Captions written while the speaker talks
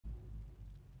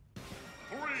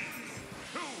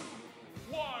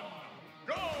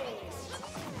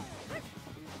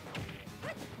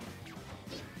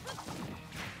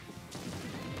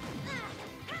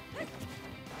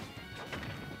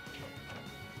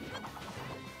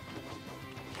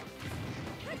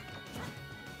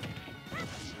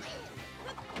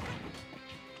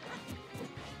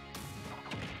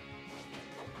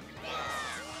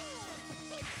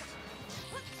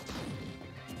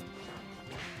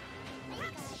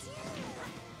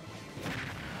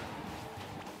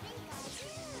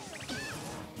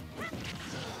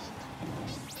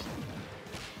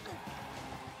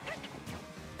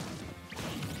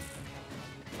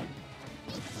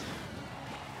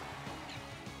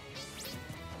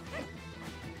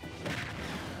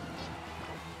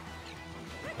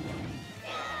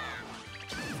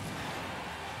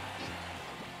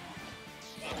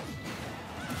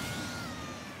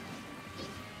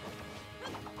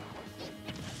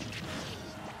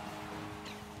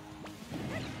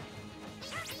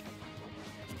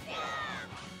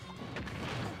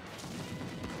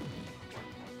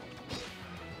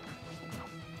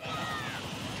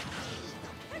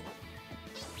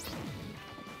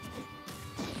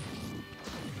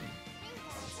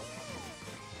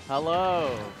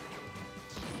Hello.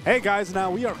 Hey guys, now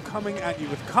we are coming at you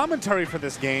with commentary for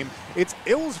this game. It's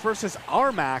illz versus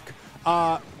Aarmak.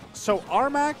 So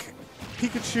Aarmak,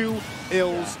 Pikachu,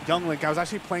 illz, Young Link. I was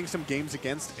actually playing some games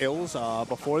against illz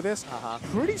before this.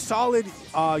 Pretty solid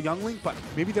Young Link, but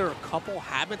maybe there are a couple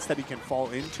habits that he can fall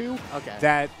into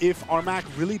that if Aarmak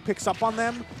really picks up on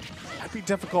them, that'd be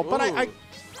difficult. Ooh. But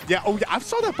I've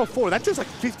saw that before. That's just like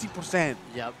 50%.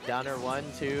 Yep, downer 1,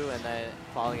 2, and then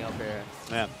falling up here.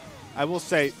 Yeah, I will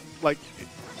say, like,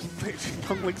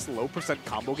 Young Link's low percent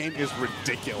combo game is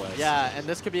ridiculous. Yeah, and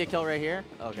this could be a kill right here.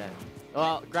 Okay.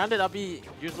 Well, grounded up B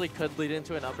usually could lead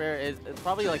into an up air. It's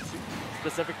probably like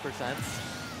specific percents.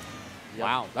 Yep.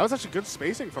 Wow, that was actually good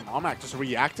spacing from Aarmak, just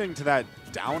reacting to that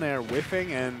down air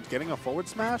whiffing and getting a forward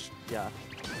smash. Yeah.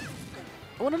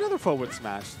 Oh, and another forward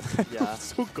smash. Yeah.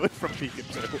 So good from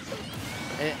Pikachu.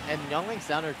 And Young Link's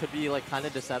downer could be like kind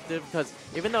of deceptive because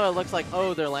even though it looks like,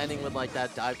 oh, they're landing with like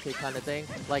that dive kick kind of thing,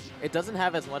 like it doesn't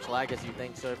have as much lag as you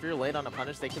think. So if you're late on a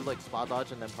punish, they could like spot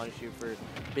dodge and then punish you for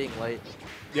being late.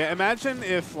 Yeah, imagine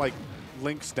if like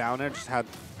Link's down air just had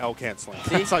L canceling.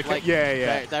 See? It's like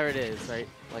yeah. There it is, right?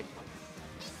 Like.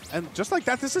 And just like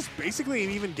that, this is basically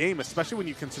an even game, especially when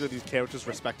you consider these characters'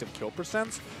 respective kill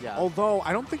percents. Yeah. Although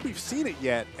I don't think we've seen it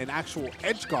yet, an actual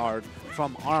edge guard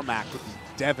from Aarmak would be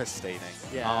devastating.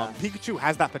 Yeah. Pikachu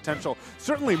has that potential,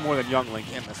 certainly more than Young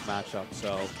Link in this matchup.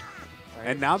 So,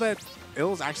 and now that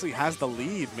illz actually has the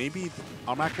lead, maybe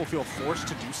Aarmak will feel forced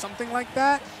to do something like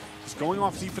that. He's going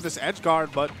off Z for this edge guard,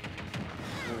 but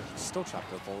still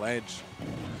trapped at the ledge.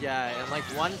 Yeah, and like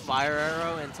one fire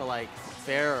arrow into like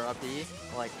fair or up B,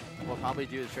 like will probably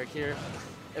do the trick here.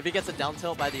 If he gets a down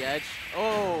tilt by the edge,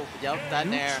 oh, yep, that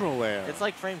neutral air. It's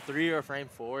like frame 3 or frame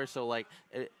 4, so like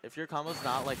if your combo's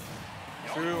not like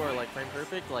true or like frame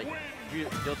perfect, like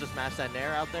you'll just mash that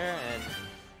nair out there and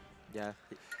yeah.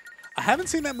 I haven't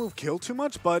seen that move kill too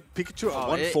much, but Pikachu at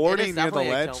 140 near the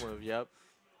ledge. A kill move, yep.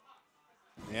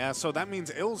 Yeah, so that means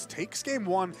illz takes game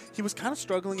 1. He was kind of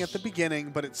struggling at the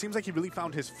beginning, but it seems like he really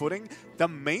found his footing. The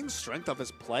main strength of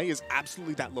his play is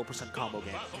absolutely that low percent combo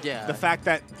game. Yeah. The fact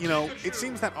that, you know, it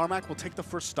seems that Aarmak will take the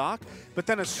first stock, but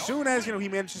then as soon as, you know, he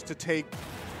manages to take,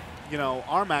 you know,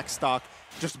 Aarmak's stock,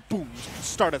 just boom,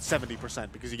 start at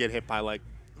 70% because you get hit by like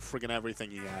friggin'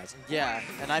 everything he has. Yeah,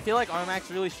 and I feel like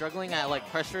Aarmak's really struggling at like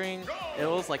pressuring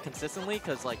illz like consistently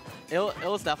because like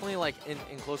illz definitely like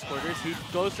in close quarters he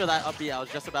goes for that up B I was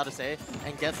just about to say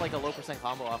and gets like a low percent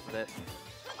combo off of it.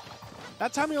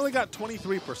 That time he only got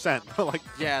 23%. Like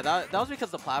yeah, that was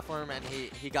because of the platform and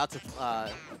he got to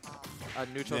a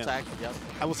neutral attack. Yep.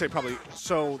 I will say probably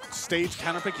so stage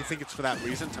counterpick. You think it's for that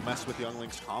reason to mess with Young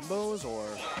Link's combos, or?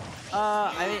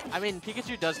 I mean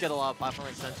Pikachu does get a lot of platform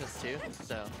extensions too.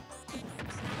 So.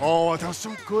 Oh, that was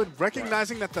so good.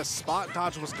 Recognizing that the spot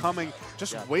dodge was coming,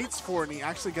 just waits for it, and he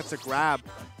actually gets a grab.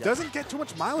 Doesn't get too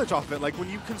much mileage off of it. Like, when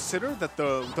you consider that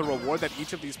the reward that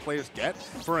each of these players get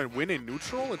for a win in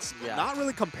neutral, it's not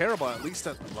really comparable, at least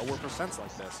at lower percents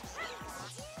like this.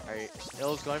 Alright,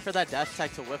 illz going for that dash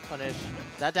attack to whip punish.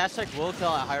 That dash attack will kill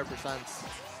at higher percents.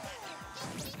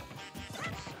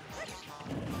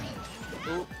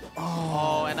 Ooh.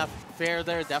 Oh, and a fair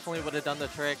there definitely would have done the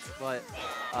trick, but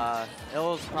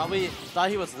illz probably thought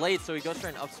he was late, so he goes for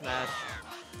an up smash.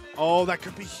 Oh, that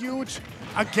could be huge.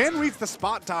 Again, reads the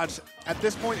spot dodge. At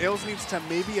this point, illz needs to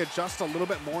maybe adjust a little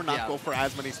bit more, not go for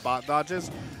as many spot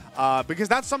dodges. Because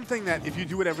that's something that if you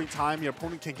do it every time, your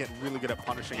opponent can get really good at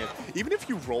punishing it. Even if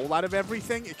you roll out of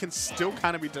everything, it can still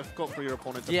kind of be difficult for your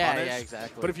opponent to punish. Yeah,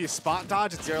 exactly. But if you spot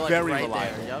dodge, it's like very right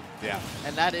reliable. There, yep. Yeah.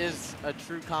 And that is a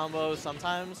true combo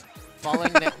sometimes.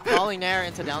 Falling nair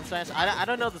into down smash. I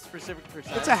don't know the specific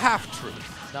percent. It's a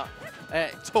half-truth. No.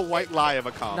 It's a white lie of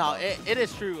a combo. No, it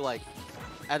is true, like,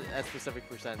 at specific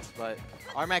percents, but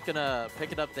Aarmak gonna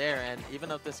pick it up there and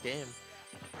even up this game.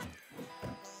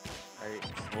 Right.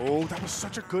 Oh, that was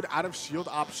such a good out-of-shield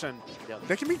option. Yep.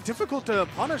 That can be difficult to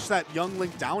punish that Young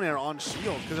Link down air on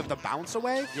shield because of the bounce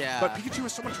away. Yeah. But Pikachu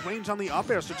has so much range on the up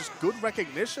air, so just good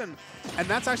recognition. And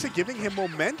that's actually giving him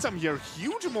momentum here.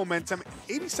 Huge momentum.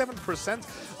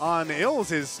 87% on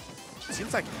illz is,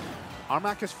 seems like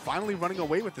Aarmak is finally running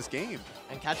away with this game.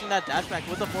 And catching that dash back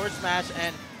with the forward smash,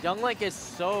 and Young Link is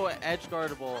so edge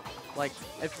guardable. Like,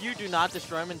 if you do not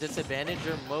destroy him in disadvantage,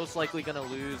 you're most likely going to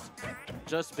lose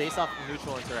just based off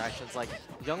neutral interactions. Like,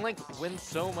 Young Link wins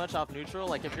so much off neutral.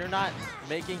 Like, if you're not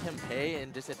making him pay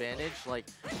in disadvantage, like,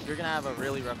 you're going to have a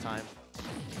really rough time.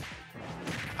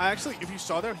 Actually, if you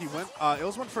saw there, he went,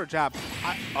 illz went for a jab.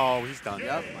 Oh, he's done.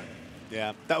 Yep.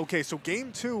 Yeah. Okay, so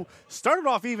game 2 started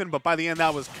off even, but by the end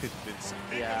that was convincing.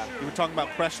 Yeah. We were talking about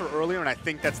pressure earlier, and I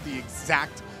think that's the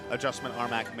exact adjustment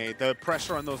Aarmak made. The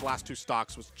pressure on those last two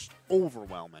stocks was just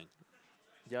overwhelming.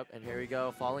 Yep, and here we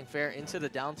go. Falling fair into the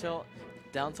down tilt.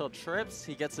 Down tilt trips.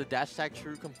 He gets the dash attack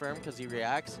true confirm because he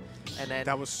reacts. And then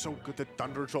that was so good. The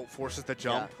Thunder Jolt forces the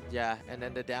jump. Yeah, and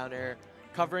then the down air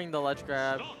covering the ledge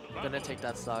grab. Gonna take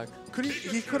that stock.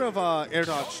 He could have air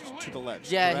dodged to the ledge.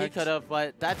 Yeah, correct? he could have,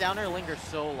 but that down air lingers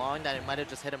so long that it might have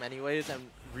just hit him anyways and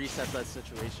reset that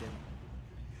situation.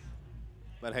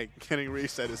 But hey, getting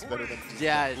reset is better than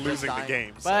losing the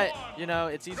game. But, you know,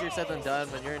 it's easier said than done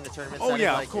when you're in the tournament Oh, setting,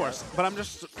 yeah, like, of course. But I'm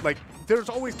just, like, there's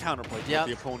always counterplay to what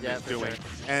the opponent is doing. Sure.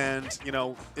 And, you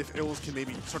know, if illz can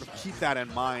maybe sort of keep that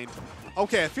in mind.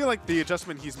 Okay, I feel like the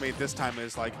adjustment he's made this time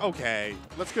is like, okay,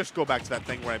 let's just go back to that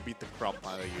thing where I beat the crap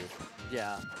out of you.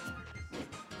 Yeah.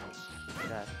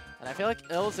 And I feel like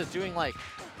illz is doing, like,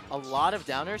 a lot of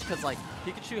downers because, like,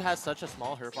 Pikachu has such a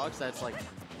small hurt box that it's, like,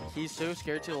 he's so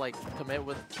scared to, like, commit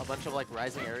with a bunch of, like,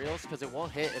 rising aerials because it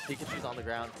won't hit if Pikachu's on the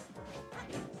ground.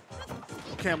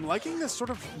 Okay, I'm liking this sort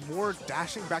of more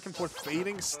dashing back and forth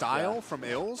fading style from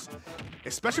illz,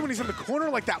 especially when he's in the corner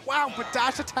like that. Wow, but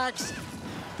dash attacks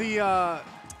the,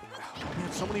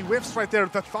 man, so many whiffs right there.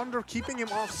 The Thunder keeping him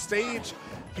off stage.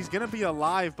 He's going to be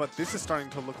alive, but this is starting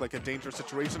to look like a dangerous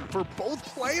situation for both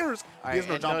players. He has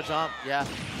no jump. Yeah.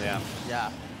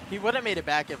 He would have made it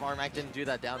back if Aarmak didn't do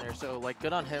that down there, so, like,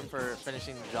 good on him for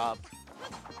finishing the job.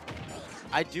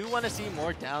 I do want to see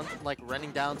more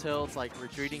running down tilts, like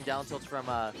retreating down tilts from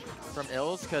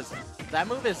illz, because that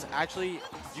move is actually,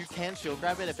 you can shield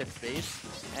grab it if it's base,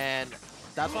 and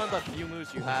that's one of the few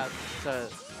moves you have to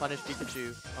punish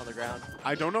Pikachu on the ground.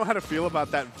 I don't know how to feel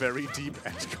about that very deep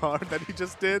edge guard that he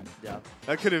just did. Yeah.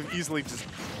 That could have easily just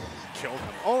killed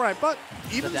him. All right, but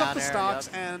evens up the stocks,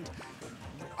 and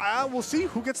we'll see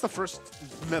who gets the first,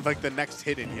 like the next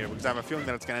hit in here, because I have a feeling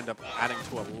that it's going to end up adding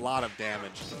to a lot of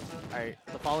damage. All right,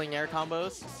 the falling air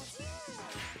combos.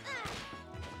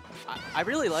 I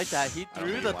really like that. He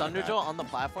threw the Thunder Jolt on the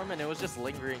platform, and it was just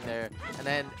lingering there. And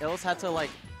then illz had to, like,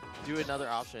 do another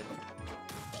option.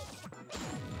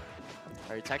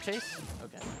 All right, tech chase?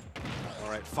 Okay. All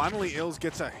right, finally illz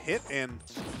gets a hit, and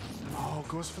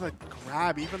goes for the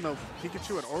grab, even though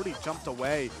Pikachu had already jumped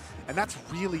away. And that's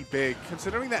really big,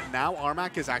 considering that now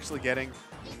Aarmak is actually getting,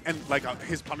 and like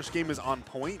his punish game is on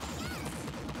point.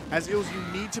 As illz,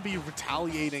 you need to be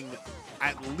retaliating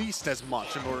at least as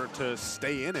much in order to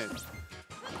stay in it.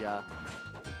 Yeah.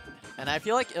 And I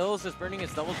feel like illz is burning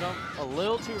his double jump a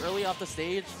little too early off the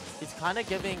stage. He's kind of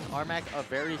giving Aarmak a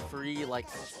very free, like,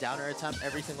 downer attempt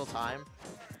every single time.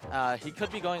 He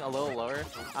could be going a little lower.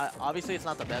 Obviously, it's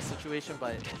not the best situation,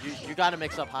 but you got to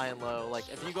mix up high and low. Like,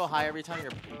 if you go high every time,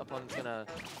 your opponent's going to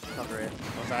cover it.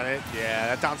 Was that it? Yeah,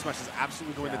 that down smash is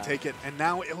absolutely going to take it. And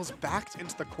now illz backed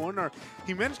into the corner.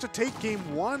 He managed to take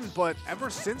game one, but ever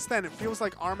since then, it feels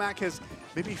like Aarmak has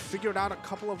maybe figured out a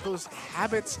couple of those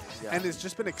habits and has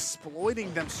just been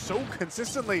exploiting them so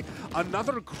consistently.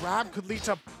 Another grab could lead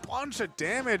to a bunch of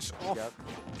damage. Oh. Yep.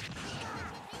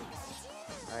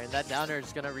 All right, and that downer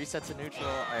is going to reset to neutral.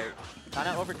 All right, kind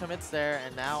of overcommits there,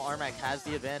 and now Aarmak has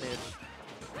the advantage.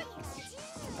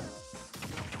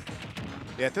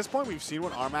 Yeah, at this point, we've seen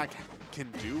what Aarmak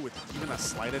can do with even a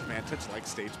slight advantage like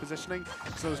stage positioning.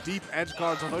 So those deep edge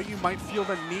guards, although you might feel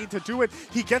the need to do it,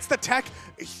 he gets the tech.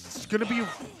 He's going to be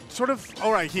sort of,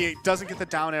 all right, he doesn't get the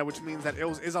down air, which means that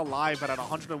illz is alive, but at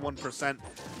 101%,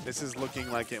 this is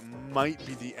looking like it might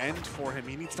be the end for him.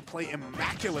 He needs to play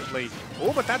immaculately.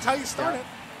 Oh, but that's how you start it.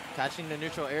 Catching the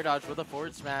neutral air dodge with a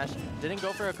forward smash. Didn't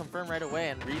go for a confirm right away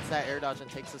and reads that air dodge and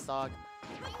takes the stock.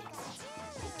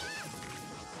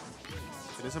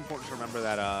 It is important to remember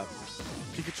that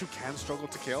Pikachu can struggle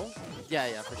to kill. Yeah,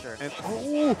 for sure. And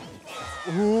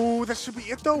oh, that should be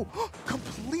it though.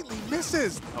 Completely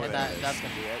misses. Oh, and that's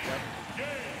gonna be it. Yep.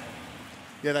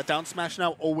 Yeah, that down smash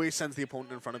now always sends the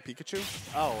opponent in front of Pikachu.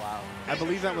 Oh wow. I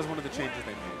believe that was one of the changes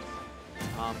they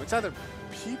made. It's either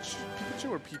Pikachu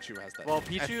or Pichu has that. Well,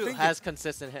 Pichu has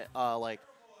consistent hit, like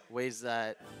ways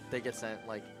that they get sent,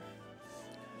 like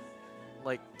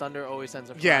Thunder always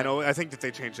sends him. Yeah, no, I think that they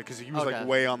changed it because he was like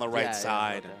way on the right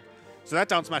side. Okay. So that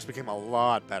down smash became a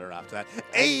lot better after that.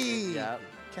 Hey! Yeah.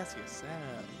 Cassius.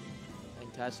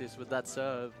 And Cassius with that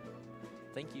sub.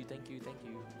 Thank you.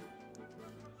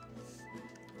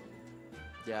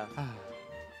 Yeah.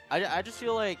 I just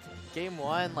feel like game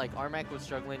one, like Aarmak was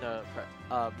struggling to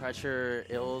pressure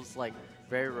illz like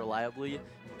very reliably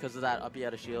because of that uppy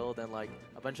out of shield and like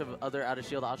a bunch of other out of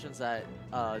shield options that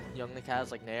Young Nick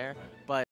has, like Nair. But